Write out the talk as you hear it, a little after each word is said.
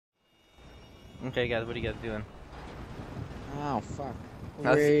Okay, guys, what are you guys doing? Oh, fuck.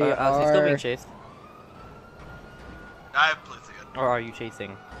 Alex, Alex, you still being chased? I played again. Or are you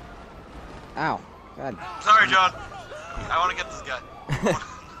chasing? Ow. God. Sorry, John. I want to get this guy.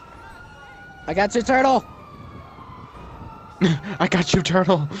 I got you, turtle! I got you,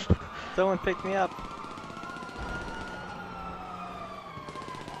 turtle. Someone pick me up.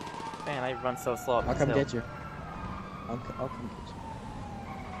 Man, I run so slow up I'll this come hill. get you. I'll come get you.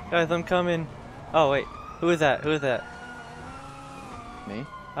 Guys, I'm coming. Oh, wait. Who is that? Who is that? Me?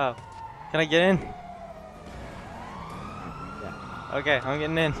 Oh. Can I get in? Yeah. Okay, I'm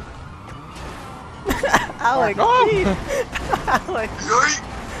getting in. Alex, Oh. please. Alex. Yoink!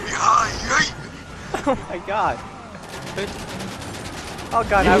 Yoink! Oh my god. Oh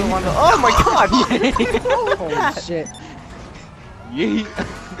god, I haven't won the. Oh my god! Holy shit. Yeet.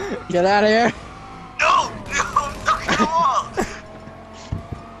 Get out of here. No! No! No! Come on!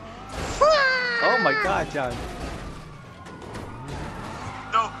 Oh my god, John.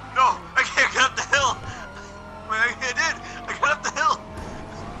 No! No! I can't get up the hill! Wait, I did! I got up the hill!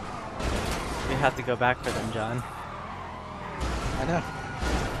 We have to go back for them, John. I know.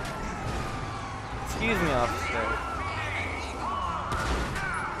 Excuse me, officer.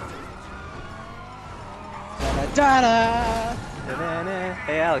 Da-da-da!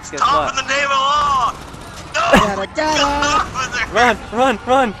 Hey, Alex, guess Stop what? in the name of law! No! Da-da-da-da! Run, run,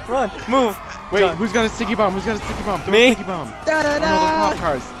 run, run! Move! Wait, John. who's got a sticky bomb? Who's got a sticky bomb? Throw Me? a sticky bomb. Oh, no, Da-da-da! those pop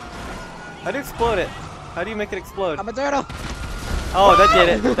cars. How do you explode it? How do you make it explode? I'm a turtle! Oh, that did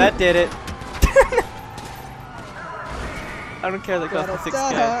it. That did it. I don't care that costs me 6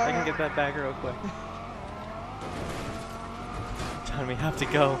 guys. I can get that back real quick. John, we have to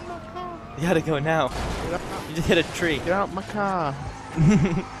go. We gotta go now. You just hit a tree. Get out my car.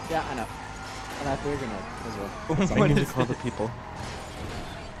 Yeah, I know. And I threw a grenade as well. I What need is to call the this? people.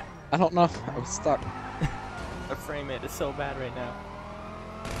 I don't know. I was stuck. The frame rate is so bad right now.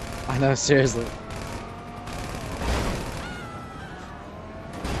 I know, seriously.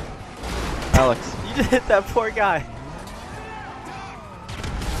 Alex. You just hit that poor guy.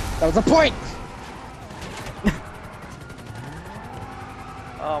 That was a point!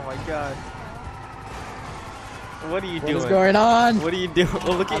 Oh my god. What are you doing? What is going on? What are you doing?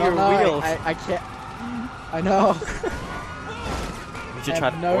 Oh, look I at don't your know. wheels. I can't. I know. We should I try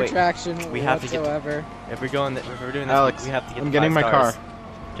have to no wait. traction We have to get- whatsoever. If we're doing this, Alex, we have to get I'm the getting 5 my stars. car.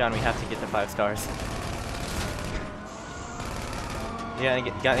 John, we have to get the 5 stars. You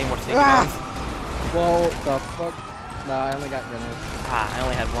got any more sticky Ah! bombs? Whoa, the fuck? No, I only got grenades. Ah, I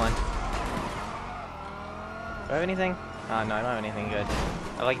only had 1. Do I have anything? Ah, no, I don't have anything good.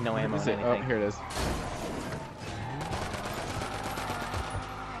 I like no ammo Is or it? Oh, anything. here it is.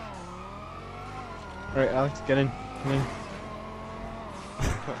 Alright, Alex, get in. Come in.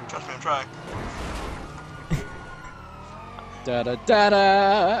 Trust me, I'm trying. Da da da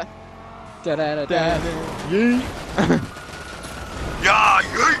da. Da da da da. Yeet. Yeah!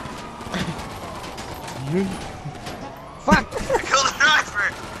 Yoink! Yeet. Fuck! I killed the driver!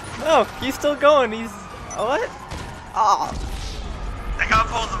 No, he's still going. He's what? Oh, I got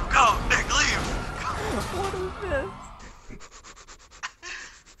both of them. Go! Nick, leave! what is this?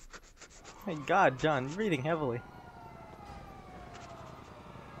 My God, John, you're breathing heavily.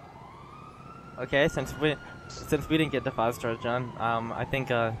 Okay, since we didn't get the 5 stars, John, I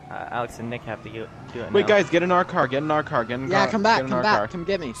think Alex and Nick have to do it Wait, now. guys, get in our car. Get in our car. Get in Yeah, car. come back, Get in come our back. car. Come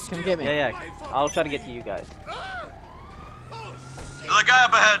get me. Come get me. Yeah, I'll try to get to you guys. There's a guy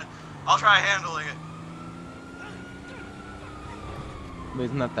up ahead. I'll try handling it. Wait,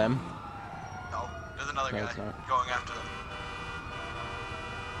 isn't that them? No, there's another No, guy it's not. going after them.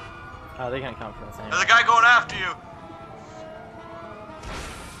 Oh, they're gonna come for us anyway. There's a guy going after you.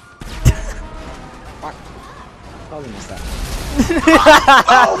 Fuck. Probably missed that.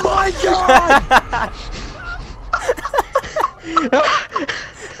 Oh my god!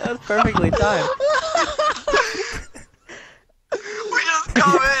 That was perfectly timed. We just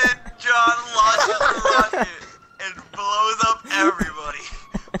come in, John launches a rocket and blows up everybody.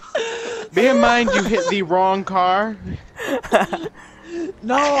 Bear in mind, you hit the wrong car.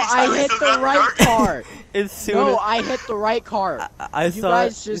 No, I hit the right car. As soon No, as I hit the right car. I You saw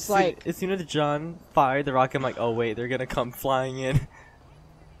guys it, just like. as soon as John fired the rocket, I'm like, oh wait, they're gonna come flying in.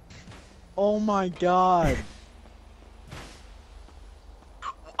 Oh my god.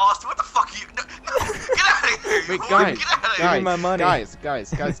 Austin, what the fuck are you? No, no, get out of here! Wait, you guys, whore, get out of Give me here! my money. Guys. Guy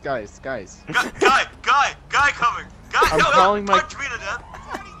coming! Guy, I'm no, calling my- punch me to death!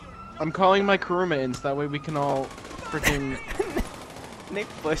 I'm calling my Kuruma in so that way we can all freaking Nick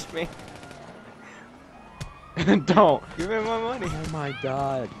pushed me. don't. Give me my money. Oh my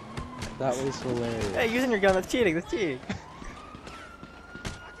god. That was hilarious. Hey, using your gun, that's cheating, that's cheating.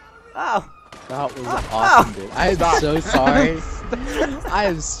 Ow! That was Ow. awesome, dude. I am so sorry. I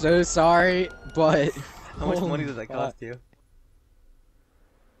am so sorry, but... How much oh money does my that God. cost you?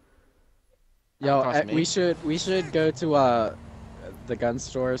 Yo, Cost me. we should go to the gun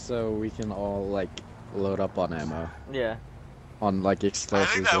store so we can all like load up on ammo, Yeah. on like I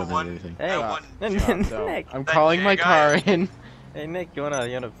explosives think that and one. everything. Hey. That one. Nick. I'm That calling my guy- car in. Hey Nick, you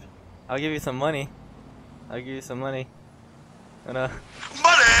wanna? I'll give you some money. I'll give you some money. Money.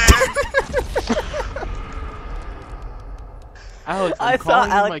 Alex, I I'm saw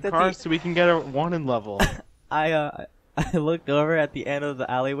calling in Alex my at car the- so we can get a wanted level. I looked over at the end of the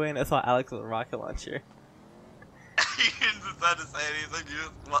alleyway and I saw Alex with a rocket launcher. You didn't decide to say anything. You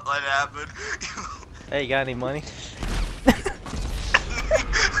just let it happen. Hey, you got any money?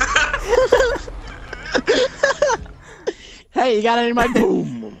 Hey, you got any of my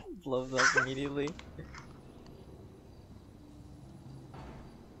boom? Blows up immediately.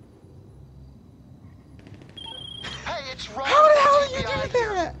 Hey, it's Ron. How the hell FBI you do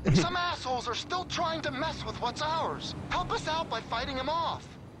here. that? Some assholes are still trying to mess with what's ours. Help us out by fighting them off.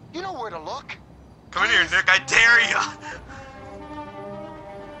 You know where to look. Come in here, Nick. I dare ya.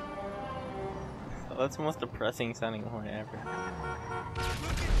 Oh, that's the most depressing sounding horn ever.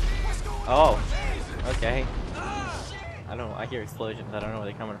 Oh, okay. I don't know, I hear explosions, I don't know where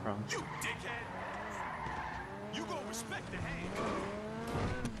they're coming from.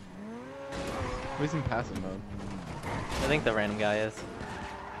 Who's in passive mode? I think the random guy is.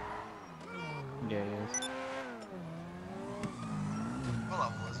 Yeah, he is. What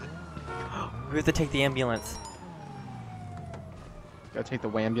level is it? We have to take the ambulance. Gotta take the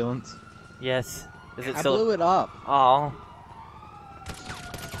wambulance. Yes. Is it I still? blew it up. Oh.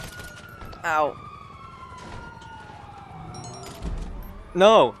 Ow.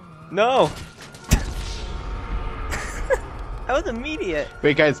 No! No! That was immediate!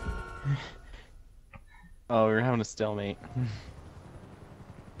 Wait, guys. Oh, we're having a stalemate.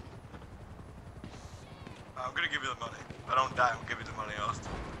 I'm gonna give you the money. If I don't die, I'll give you the money,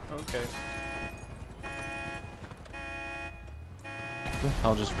 Austin. Okay.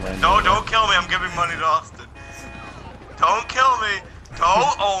 I'll just run. No, don't kill me. I'm giving money to Austin. Don't kill me.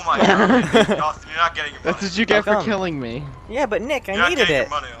 Don't. Oh my God. Austin, you're not getting your money. That's what you get How for come? killing me. Yeah, but Nick, You're I not needed getting it!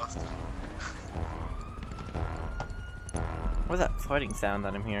 your money, Austin. What's that fighting sound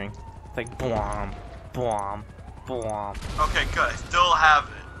that I'm hearing? It's like bwom, bwom, bwom. Okay, good. I still have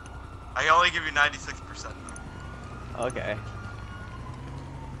it. I can only give you 96% though. Okay.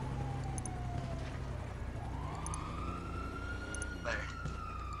 There.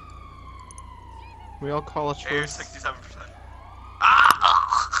 We all call a Okay, you're truce. 67%.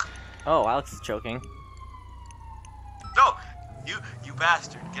 Ah! Oh, Alex is choking. No! You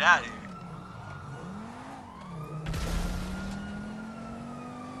bastard. Get out of here.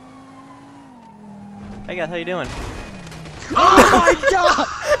 Hey guys, how you doing? Oh my God!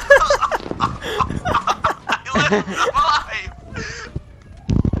 I let him survive!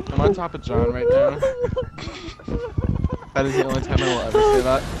 I'm on top of John right now. That is the only time I will ever say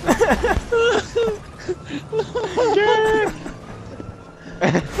that.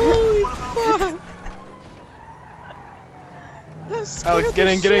 Holy fuck! That scared Alex, get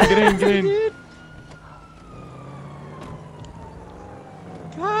the in, get in, shit get in, out of get me, in. dude.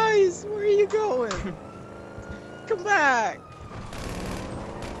 Guys, where are you going? Come back!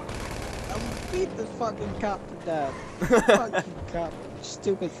 I'm gonna beat this fucking cop to death. Fucking cop.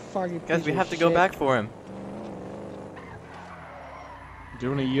 Stupid fucking Guys, piece we of have to go shit. back for him.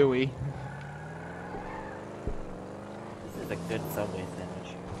 Doing a Yui. This is a good Subway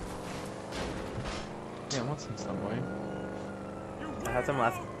sandwich. Yeah, I want some Subway. I had some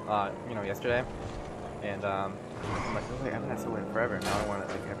last, yesterday, and I'm like, oh, wait, I haven't had Subway in forever. Now I want it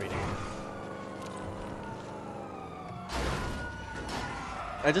like every day.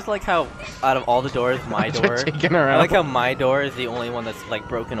 I just like how, out of all the doors, my door. Taking her I out. like how my door is the only one that's like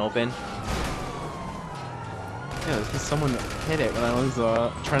broken open. Yeah, it's because someone hit it when I was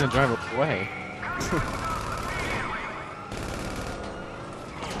trying to drive away.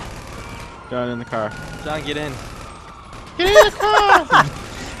 John in the car. John, get in. Get in the car!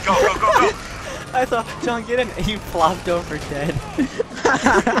 Go, go, go, go! I saw John get in, and he flopped over dead.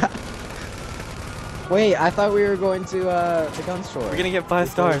 Wait, I thought we were going to the gun store. We're gonna get 5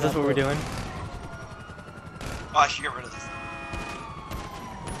 stars. That's what we're doing. Oh, I should get rid of this.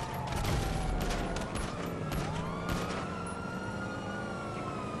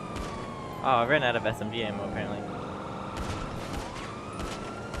 Oh, I ran out of SMG ammo apparently.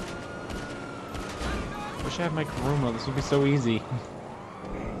 Wish I had my Kuruma. This would be so easy.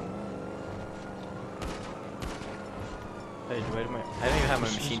 Wait, I don't even have my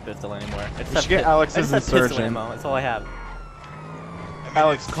machine pistol anymore. I just We should get I Alex's just have pistol insurgent. ammo. That's all I have.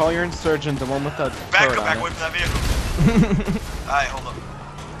 Alex, call your insurgent, the one with the Back turret up, back on away it. from that vehicle. Alright, hold up.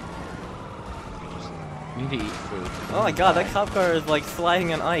 We need to eat food. Oh my god, that cop car is like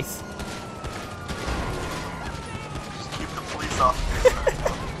sliding on ice. Just keep the police off.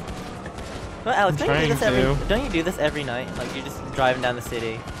 Well, Alex, I'm don't you do this every night? Like you're just driving down the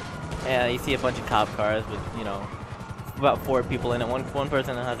city, and you see a bunch of cop cars with, you know, about 4 people in it. One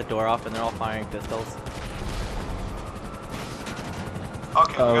person has the door off, and they're all firing pistols.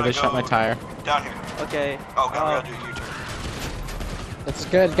 Okay, we Oh, gotta they shot my go tire. down here. Okay. Oh god, we gotta do a U-turn. It's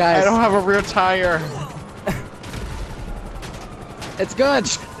good, guys. I don't have a rear tire. It's good.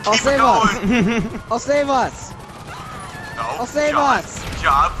 I'll Keep it save going. us. I'll save us. No, I'll save John. us.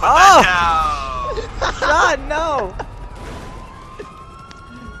 John, put Oh! that down. God, no!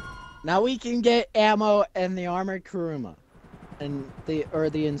 Now we can get ammo and the armored Kuruma, and the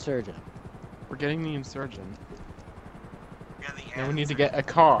insurgent. We're getting the insurgent. Yeah, the Now we need to answer. get a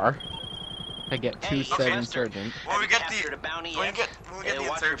car. I get 2 Hey, said okay. insurgent. When we get captured the a bounty when we yet? get the Watch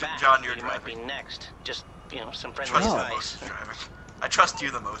your insurgent, back. John, you're You might be driving. next. Just, some friendly Trust you the advice. most with driving. I trust you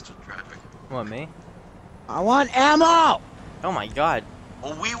the most with driving. What, me? I want ammo. Oh my god.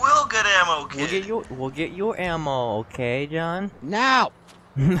 Well, we will get ammo, kid. We'll get your ammo, okay, John? Now.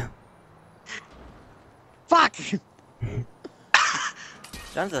 Fuck.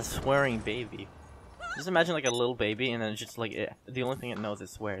 John's a swearing baby. Just imagine like a little baby, and then it's just like the only thing it knows is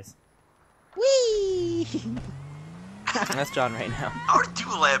swears. Whee. And that's John right now. Our do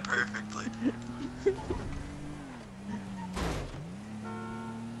land perfectly.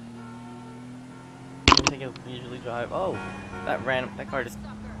 I think it'll usually drive. Oh, that car just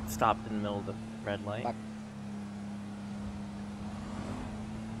stopped in the middle of the red light. Fuck.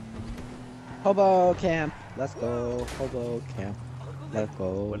 Hobo camp. Let's go. Hobo camp. Let's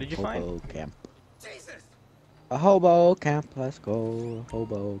go. What did you hobo find? camp. A hobo camp. Let's go.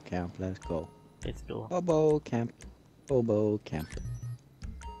 Hobo camp. Let's go. It's cool. Hobo camp. Hobo camp.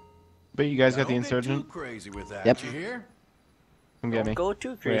 But you guys got the Don't get too insurgent? crazy with that, Yep. you hear? Come get me. Don't go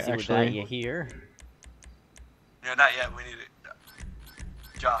too crazy with that, actually- you hear? Yeah, not yet. We need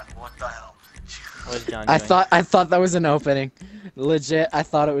it. John, what the hell? What is John I doing? thought that was an opening. Legit, I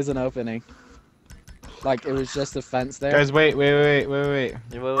thought it was an opening. Like it was just a fence there. Guys, wait. Wait, We're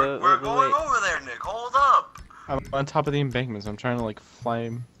going over there, Nick. Hold up. I'm on top of the embankment, so I'm trying to like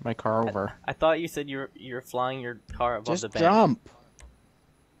fly my car over. I thought you said you're flying your car above Just the bank. jump.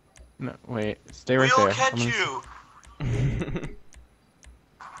 No, wait. Stay right We'll there. catch I'm gonna-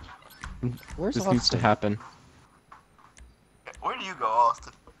 you. Where's This Austin? needs to happen. Where do you go,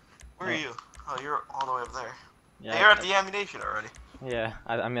 Austin? Where are you? Oh, you're all the way up there. Yeah, You're at the ammunition already. yeah.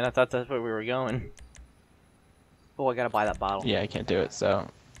 I mean, I thought that's where we were going. Oh, I gotta buy that bottle. Yeah, I can't do it, so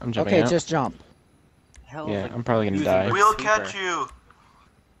I'm jumping Okay, out. just jump. Hell, Yeah, like, I'm probably gonna using die. the We'll super. catch you.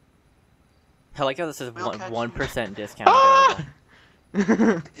 I like how this is We'll catch you. 1% discount Ah!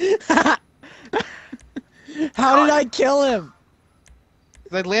 available. How did I kill him?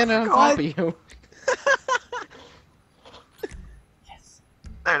 I landed on God. top of you. Yes.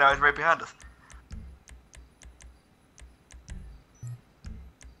 There, now he's right behind us.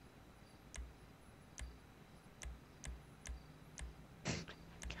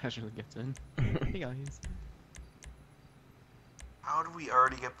 Casually gets in. Hey guys. How do we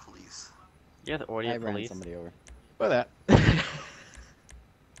already get police? Yeah, the I audio ran police. somebody over. What that?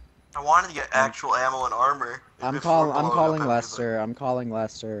 I wanted to get actual ammo and armor. I'm before blowing up calling everything. Lester. I'm calling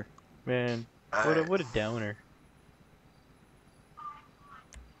Lester. Man, Alright. what a downer.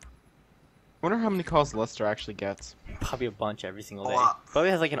 Wonder how many calls Lester actually gets. Probably a bunch every single A day. lot. Probably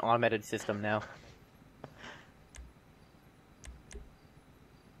has like an automated system now.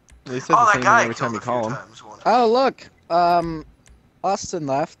 They said Oh, the that same guy thing every time killed you a few call him. times. One. Oh look, Austin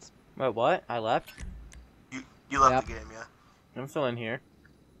left. Wait, what? I left? You left Yep. the game, yeah? I'm still in here.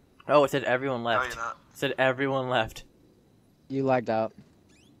 Oh, it said everyone No, left. you're not. It said everyone left. You lagged out.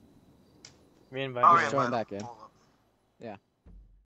 Reinvite Oh, me. yeah, join but- back in. hold